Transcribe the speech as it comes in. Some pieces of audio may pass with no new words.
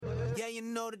Yeah, you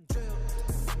know the drill.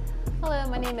 Hello,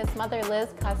 my name is Mother Liz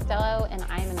Costello, and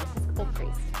I am an Episcopal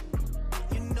priest.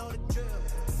 You know the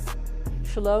drill.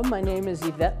 Shalom, my name is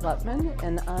Evette Lutman,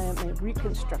 and I am a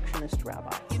Reconstructionist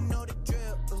rabbi. You know the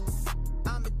drill.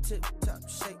 I'm a tip-top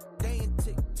shape. They in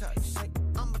tick-tock shape.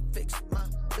 I'ma fix my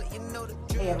you know the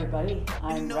drill. Hey everybody,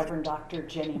 I'm Reverend Dr.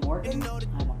 Jenny Morgan.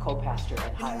 I'm a co-pastor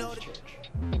at Highlands Church.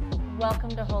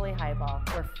 Welcome to Holy Highball,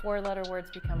 where four-letter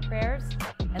words become prayers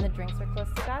and the drinks are close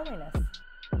to godliness.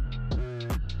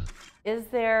 Is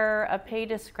there a pay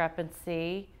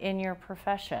discrepancy in your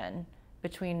profession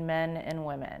between men and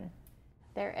women?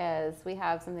 There is. We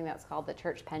have something that's called the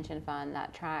Church Pension Fund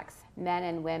that tracks men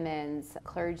and women's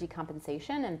clergy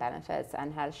compensation and benefits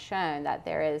and has shown that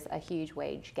there is a huge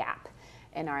wage gap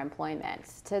in our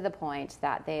employment, to the point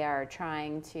that they are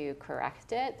trying to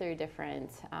correct it through different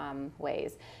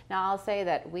ways. Now, I'll say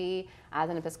that we, as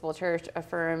an Episcopal church,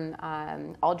 affirm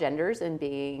all genders in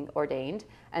being ordained,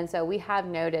 and so we have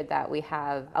noted that we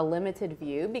have a limited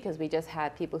view because we just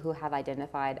have people who have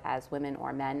identified as women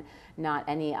or men, not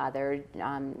any other,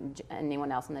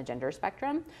 anyone else on the gender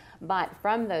spectrum. But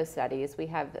from those studies, we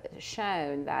have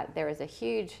shown that there is a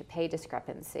huge pay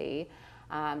discrepancy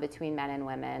between men and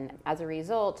women. As a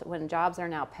result, when jobs are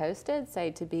now posted,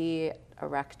 say to be a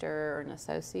rector or an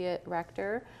associate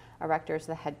rector, a rector is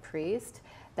the head priest,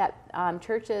 that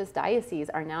churches, dioceses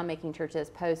are now making churches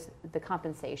post the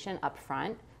compensation up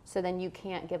front, so then you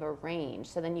can't give a range,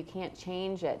 so then you can't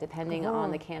change it depending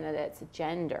on the candidate's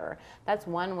gender. That's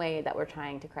one way that we're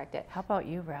trying to correct it. How about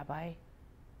you, Rabbi?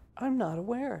 I'm not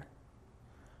aware.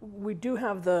 We do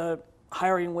have the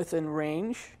hiring within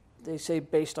range. They say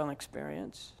based on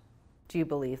experience. Do you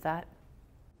believe that?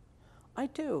 I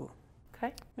do.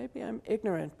 Okay. Maybe I'm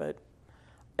ignorant, but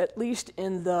at least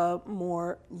in the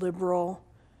more liberal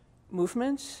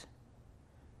movements,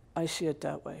 I see it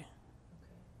that way.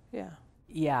 Okay. Yeah.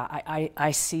 Yeah, I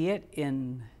see it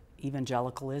in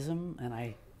evangelicalism, and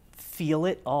I feel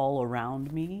it all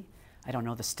around me. I don't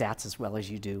know the stats as well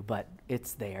as you do, but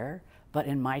it's there. But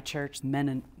in my church, men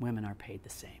and women are paid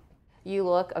the same. You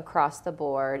look across the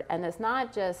board, and it's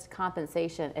not just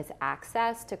compensation, it's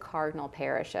access to cardinal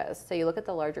parishes. So you look at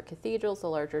the larger cathedrals, the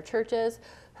larger churches,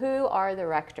 who are the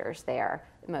rectors there?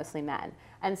 Mostly men.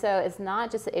 And so it's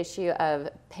not just the issue of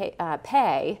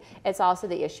pay, it's also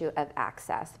the issue of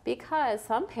access, because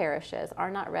some parishes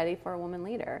are not ready for a woman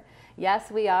leader.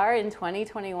 Yes, we are in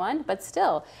 2021, but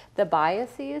still, the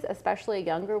biases, especially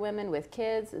younger women with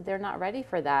kids, they're not ready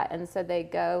for that, and so they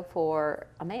go for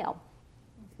a male.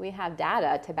 We have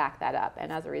data to back that up,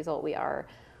 and as a result, we are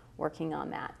working on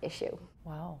that issue.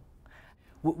 Wow.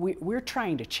 We're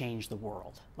trying to change the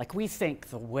world. Like, we think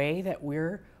the way that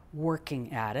we're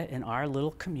working at it in our little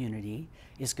community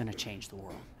is going to change the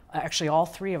world. Actually, all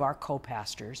three of our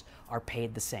co-pastors are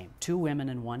paid the same, 2 women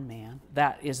and 1 man.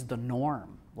 That is the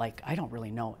norm. Like, I don't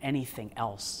really know anything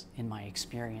else in my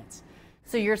experience.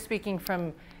 So you're speaking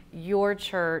from your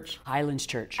church, Highlands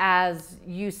Church. as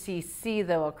UCC,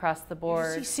 though, across the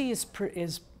board.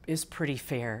 UCC is pretty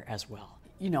fair as well.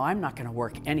 You know, I'm not going to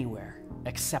work anywhere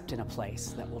except in a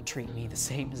place that will treat me the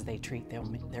same as they treat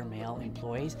their male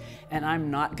employees, and I'm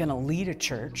not going to lead a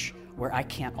church where I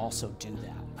can't also do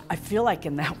that. I feel like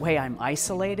in that way I'm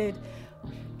isolated,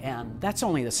 and that's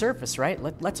only the surface, right?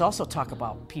 Let's also talk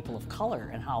about people of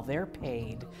color and how they're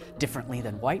paid differently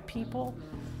than white people.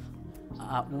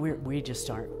 We just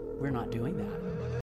aren't. We're not doing that.